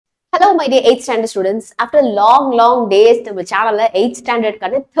Hello my dear 8th standard students. After long days நம்ம சேனல்ல 8th standard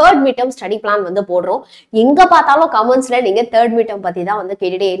கான third midterm study plan வந்து போடுறோம். எங்க பார்த்தாலும் கமெண்ட்ஸ்ல நீங்க third midterm பத்தி தான் வந்து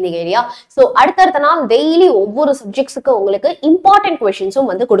கேட்டுட்டே இருந்தீங்க இல்லையா? சோ அடுத்த நாள் டெய்லி ஒவ்வொரு சப்ஜெக்ட்ஸ்க்கு உங்களுக்கு இம்பார்ட்டன்ட் क्वेश्चंसும்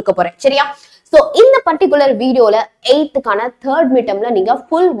வந்து கொடுக்க போறேன். சரியா? So in the particular videoல 8th கான third midtermல நீங்க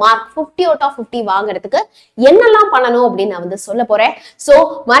full mark 50 out of 50 வாங்குறதுக்கு என்னெல்லாம் பண்ணணும் அப்படி நான் வந்து சொல்ல போறேன். சோ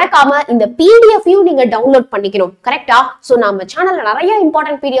மறக்காம இந்த PDF-யும் நீங்க டவுன்லோட் பண்ணிக்கணும். கரெக்ட்டா? சோ நம்ம சேனல்ல நிறைய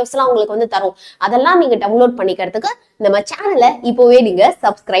இம்பார்ட்டன்ட் PDFs-லாம் உங்களுக்கு வந்து தரோம். அதெல்லாம் நீங்க டவுன்லோட் பண்ணிக்கிறதுக்கு நம்ம சேனலை இப்போவே நீங்க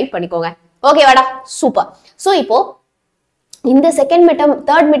சப்ஸ்கிரைப் பண்ணிக்கோங்க. ஓகேவாடா? சூப்பர். சோ இப்போ இந்த செகண்ட் மிட்டம்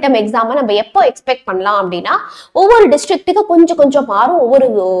தேர்ட் மிட்டம் எக்ஸாமை நம்ம எப்போ எக்ஸ்பெக்ட் பண்ணலாம் அப்படின்னா ஒவ்வொரு டிஸ்ட்ரிக்ட்டுக்கு கொஞ்சம் மாறும், ஒவ்வொரு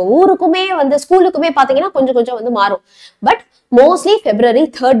ஊருக்குமே வந்து ஸ்கூலுக்குமே பாத்தீங்கன்னா கொஞ்சம் வந்து மாறும். பட் மோஸ்ட்லி February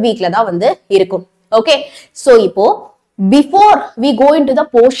 3rd வீக்ல தான் வந்து இருக்கும். ஓகே, சோ இப்போ before we go into the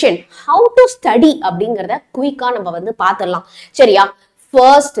portion how to study அப்படிங்கறத குயிக்கா நம்ம வந்து பாத்துடலாம். சரியா?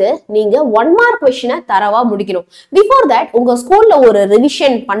 ஃபர்ஸ்ட் நீங்க 1 மார்க் क्वेश्चन தரவா முடிக்கணும். பிஃபோர் தட் உங்க ஸ்கூல்ல ஒரு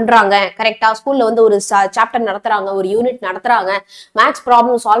ரிவிஷன் பண்றாங்க, கரெக்டா? ஸ்கூல்ல வந்து ஒரு சாப்டர் நடத்துறாங்க, ஒரு யூனிட் நடத்துறாங்க, மேத்ஸ்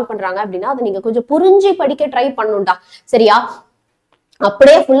ப்ராப்ளம் சால்வ் பண்றாங்க அப்படின்னா அதை நீங்க கொஞ்சம் புரிஞ்சு படிக்க ட்ரை பண்ணணும்டா. சரியா?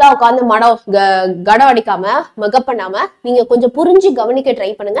 அப்படியே ஃபுல்லா உட்காந்து கடம் அடிக்காம மகப் பண்ணாம நீங்க கொஞ்சம் புரிஞ்சு கவனிக்க ட்ரை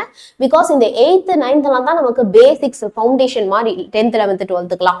பண்ணுங்க. பிகாஸ் இந்த 8th 9th தான் நமக்கு பேசிக்ஸ் ஃபவுண்டேஷன் மாதிரி 10th 11th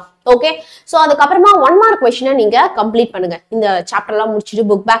 12thக்குலாம். ஓகே, சோ அதுக்கப்புறமா 1 மார்க் क्वेश्चन நீங்க கம்ப்ளீட் பண்ணுங்க. இந்த சாப்டர் எல்லாம் முடிச்சுட்டு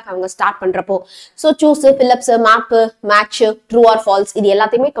புக் பேக் அவங்க ஸ்டார்ட் பண்றப்போ so choose, fill-ups, map, match, true or false இது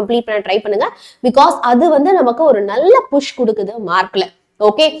எல்லாத்தையுமே கம்ப்ளீட் பண்ண ட்ரை பண்ணுங்க. பிகாஸ் அது வந்து நமக்கு ஒரு நல்ல புஷ் கொடுக்குது மார்க்ல.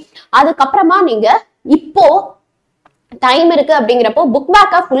 ஓகே, அதுக்கப்புறமா நீங்க இப்போ டைம் இருக்கு அப்படிங்கிறப்போ புக்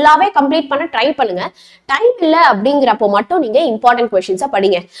பேக்கை ஃபுல்லாவே கம்ப்ளீட் பண்ண ட்ரை பண்ணுங்க. டைம் இல்ல அப்படிங்கிறப்போ மட்டும் நீங்க இம்பார்ட்டன்ட் क्वेश्चंस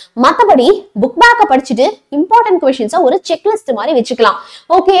படிங்க. மத்தபடி புக் பேக்கை படிச்சுட்டு இம்பார்ட்டன்ட் क्वेश्चंस ஒரு செக்லிஸ்ட் மாதிரி வச்சுக்கலாம்.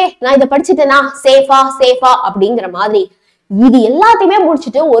 ஓகே, நான் இதை படிச்சுட்டேனா சேஃபா அப்படிங்கிற மாதிரி இது எல்லாத்தையுமே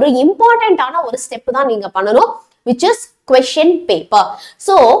முடிச்சுட்டு ஒரு இம்பார்ட்டன்டான ஒரு ஸ்டெப் தான் நீங்க பண்ணணும், which is question paper.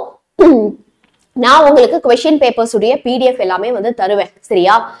 So நான் உங்களுக்கு क्वेश्चन பேப்பர்ஸ் உடைய PDF எல்லாமே வந்து தருவேன்.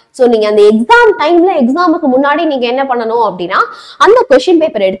 சரியா? சோ நீங்க அந்த எக்ஸாம் டைம்ல எக்ஸாமுக்கு முன்னாடி நீங்க என்ன பண்ணணும் அப்படின்னா அந்த क्वेश्चन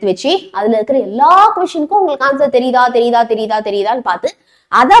பேப்பர் எடுத்து வச்சு அதுல இருக்கிற எல்லா क्वेश्चनக்கும் உங்களுக்கு ஆன்சர் தெரியுதான்னு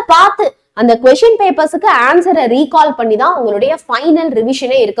பார்த்து அந்த क्वेश्चन பேப்பர்ஸ்க்கு ஆன்சரை ரீகால் பண்ணி தான் உங்களுடைய ஃபைனல்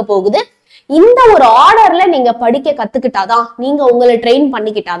ரிவிஷனே இருக்க போகுது. இந்த ஒரு ஆர்டர்ல நீங்க படிக்க கத்துக்கிட்டாதான், நீங்க உங்களை ட்ரெயின்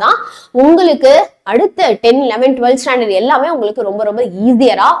பண்ணிக்கிட்டாதான் உங்களுக்கு அடுத்த 10, 11, 12 ஸ்டாண்டர்ட் எல்லாமே உங்களுக்கு ரொம்ப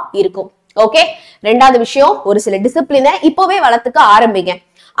ஈஸியரா இருக்கும். ஓகே, ரெண்டாவது விஷயம், ஒரு சில டிசிப்ளினை இப்பவே வளர்த்துக்க ஆரம்பிங்க.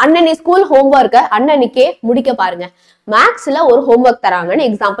 அன்னனி ஸ்கூல் ஹோம்ஒர்க்க அன்னன்னிக்கே முடிக்க பாருங்க. மேக்ஸ்ல ஒரு ஹோம்ஒர்க் தராங்கன்னு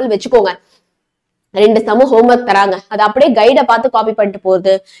எக்ஸாம்பிள் வச்சுக்கோங்க. 2 சம ஹோம்ஒர்க் தராங்க, அது அப்படியே கைடை பார்த்து காப்பி பண்ணிட்டு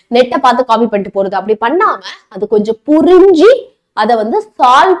போறது, நெட்டை பார்த்து காப்பி பண்ணிட்டு போறது அப்படி பண்ணாம அது கொஞ்சம் புரிஞ்சு அதை வந்து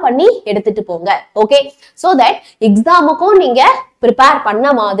சால்வ் பண்ணி எடுத்துட்டு போங்க. ஓகே, சோ தட் எக்ஸாமுக்கும் நீங்க ப்ரிப்பேர்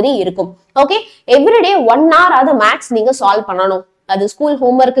பண்ண மாதிரி இருக்கும். ஓகே, எவ்ரிடே 1 hour அது மேக்ஸ் நீங்க சால்வ் பண்ணணும். அது ஸ்கூல்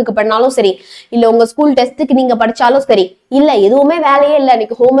ஹோம்ஒர்க்கு பண்ணாலும் சரி, இல்ல உங்க ஸ்கூல் டெஸ்ட்டுக்கு நீங்க படிச்சாலும் சரி, இல்ல எதுவுமே வேலையே இல்ல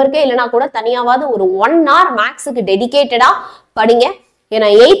இன்னைக்கு ஹோம்ஒர்க்கே இல்லைன்னா கூட தனியாவது ஒரு 1 hour மேக்ஸுக்கு டெடிகேட்டடா படிங்க. ஏன்னா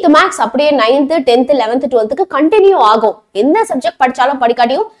 8th மேக்ஸ் அப்படியே 9th 10th 11th 12th continue ஆகும். எந்த சப்ஜெக்ட் படிச்சாலும்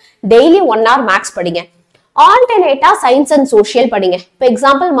படிக்காட்டியும் டெய்லி 1 hour மேக்ஸ் படிங்க. ஆல்டர்னேட்டா சயின்ஸ் அண்ட் சோஷியல் படிங்க. இப்போ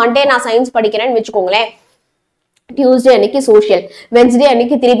எக்ஸாம்பிள் மண்டே நான் சயின்ஸ் படிக்கிறேன்னு வச்சுக்கோங்களேன், டியூஸ்டே அன்னைக்கு சோஷியல், வென்ஸ்டே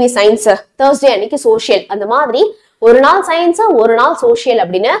அன்னைக்கு திருப்பி சயின்ஸ், தேர்ஸ்டே அன்னைக்கு சோஷியல், அந்த மாதிரி ஒரு நாள் சயின்ஸ் ஒரு நாள் சோஷியல்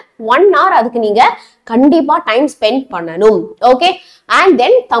அப்படின்னு 1 hour அதுக்கு நீங்க கண்டிப்பா டைம் ஸ்பெண்ட் பண்ணணும். Okay, and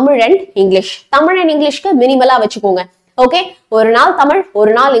then Tamil and இங்கிலீஷ்க்கு மினிமலா வச்சுக்கோங்க. ஓகே, ஒரு நாள் தமிழ்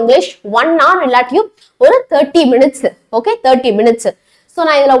ஒரு நாள் இங்கிலீஷ் 1 hour இல்லாட்டியும் ஒரு 30 minutes. Okay, 30 minutes. சோ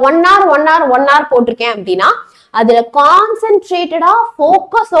நான் இதுல 1 hour போட்டிருக்கேன் அப்படின்னா அதுல கான்சென்ட்ரேட்டடா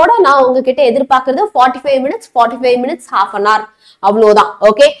போக்கஸோட நான் உங்ககிட்ட எதிர்பார்க்கறது 45 minutes half an hour அவ்வளவுதான்.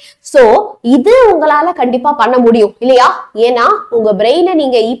 ஓகே, சோ இது உங்களால கண்டிப்பா பண்ண முடியும் இல்லையா? ஏன்னா உங்க பிரெயினை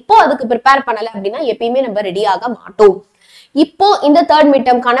நீங்க இப்போ அதுக்கு ப்ரிப்பேர் பண்ணல அப்படின்னா எப்பயுமே நம்ம ரெடி ஆக மாட்டோம். இப்போ இந்த தேர்ட்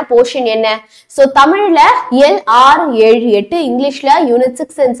மிட்டம்கான போர்ஷன் என்ன? சோ தமிழ்ல இயல் 6, 7, 8, இங்கிலீஷ்ல யூனிட்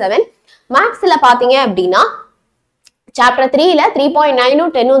 6 and 7, மேத்ஸ்ல பாத்தீங்க அப்படின்னா சாப்டர் 3ல 3.9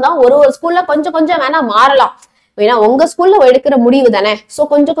 10 தான். ஒரு ஸ்கூல்ல கொஞ்சம் வேணா மாறலாம், ஏன்னா உங்க ஸ்கூல்ல எடுக்கிற முடிவு தானே. சோ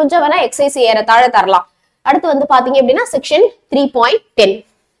கொஞ்சம் வேணா எக்ஸசைஸ் ஏறத்தாழ தரலாம். அடுத்து வந்து பாத்தீங்க அப்படின்னா section 3.10,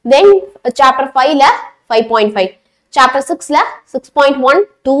 then chapter 5ல 5.5, chapter 6ல 6.1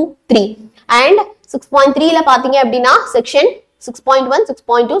 2 3 and 6.3ல பாத்தீங்க அப்படின்னா section 6.1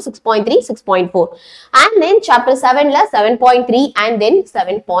 6.2 6.3 6.4 and then chapter 7ல 7.3 and then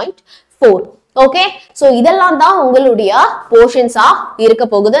 7.4. Okay, so இதெல்லாம் தான் உங்களுடைய போர்ஷன்ஸா இருக்க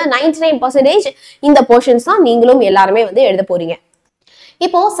போகுது. 99% இந்த போர்ஷன்ஸ் தான் நீங்களும் எல்லாருமே வந்து எழுத போறீங்க.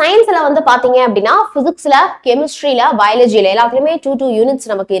 இப்போ சயின்ஸ்ல வந்து பாத்தீங்க அப்படின்னா பிசிக்ஸ்ல, கெமிஸ்ட்ரியில, பயாலஜில எல்லாத்துலயுமே 2 யூனிட்ஸ்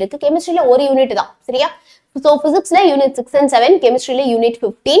நமக்கு இருக்கு. கெமிஸ்ட்ரியில ஒரு யூனிட் தான், சரியா? So பிசிக்ஸ்ல unit 6 and 7, கெமிஸ்ட்ரியில unit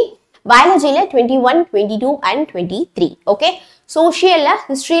 15, பயாலஜில 21, 22 and 23. Okay. சோஷியல்ல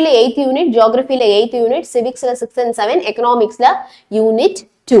ஹிஸ்டரியில 8th unit, ஜியோகிராஃபில 8th unit, சிவிக்ஸ்ல 6 and 7, எக்கனாமிக்ஸ்ல unit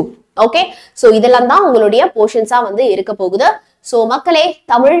 2. Okay. So இதெல்லாம் தான் உங்களுடைய போர்ஷன்ஸா வந்து இருக்க போகுது. சோ மக்களே,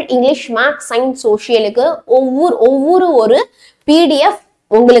 தமிழ், இங்கிலீஷ், மேத்ஸ், சயின்ஸ், சோஷியலுக்கு ஒவ்வொரு ஒரு PDF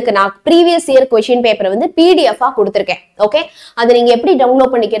உங்களுக்கு நான் ப்ரீவியஸ் இயர் கொஸ்டின் பேப்பரை வந்து PDF கொடுத்துருக்கேன். ஓகே, அது நீங்க எப்படி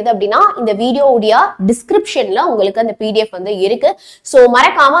டவுன்லோட் பண்ணிக்கிறது அப்படின்னா இந்த வீடியோவுடைய டிஸ்கிரிப்ஷன்ல உங்களுக்கு அந்த PDF வந்து இருக்கு. சோ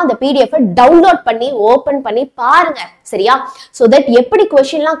மறக்காம அந்த PDF டவுன்லோட் பண்ணி ஓபன் பண்ணி பாருங்க, சரியா? சோ தட் எப்படி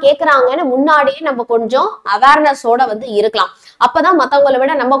கொஸ்டின்லாம் கேட்கறாங்கன்னு முன்னாடியே நம்ம கொஞ்சம் அவேர்னஸோட வந்து இருக்கலாம். அப்பதான் மத்தவங்களை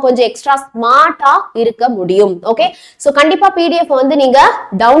விட நம்ம கொஞ்சம் எக்ஸ்ட்ரா ஸ்மார்ட்டா இருக்க முடியும். ஓகே, சோ கண்டிப்பா PDF வந்து நீங்க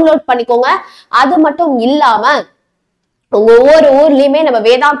டவுன்லோட் பண்ணிக்கோங்க. அது மட்டும் இல்லாம உங்க ஒவ்வொரு ஊர்லயுமே நம்ம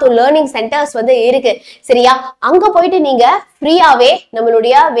வேதாந்து லேர்னிங் சென்டர்ஸ் வந்து இருக்கு, சரியா? அங்க போயிட்டு நீங்க ஃப்ரீயாவே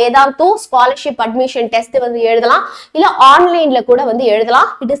நம்மளுடைய வேதாந்து ஸ்காலர்ஷிப் அட்மிஷன் டெஸ்ட் வந்து எழுதலாம், இல்ல ஆன்லைன்ல கூட வந்து எழுதலாம்.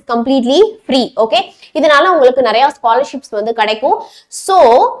 It is completely free. Okay, இதனால உங்களுக்கு நிறைய ஸ்காலர்ஷிப்ஸ் வந்து கிடைக்கும். சோ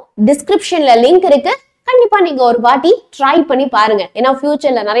டிஸ்கிரிப்ஷன்ல லிங்க் இருக்கு, கண்டிப்பா நீங்க ஒரு வாட்டி ட்ரை பண்ணி பாருங்க. ஏன்னா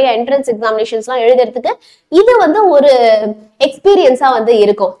ஃபியூச்சர்ல நிறைய என்ட்ரன்ஸ் எக்ஸாமினேஷன்ஸ்லாம் எழுதுறதுக்கு இது வந்து ஒரு எக்ஸ்பீரியன்ஸா வந்து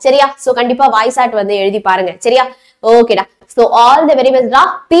இருக்கும், சரியா? சோ கண்டிப்பா வாய்ஸ் வந்து எழுதி பாருங்க, சரியா? ஓகேடா. So all the very best டா.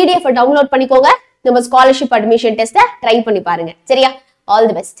 PDF டவுன்லோட் பண்ணிக்கோங்க, நம்ம ஸ்காலர்ஷிப் அட்மிஷன் டெஸ்ட்டை ட்ரை பண்ணி பாருங்க, சரியா? All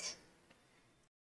the best.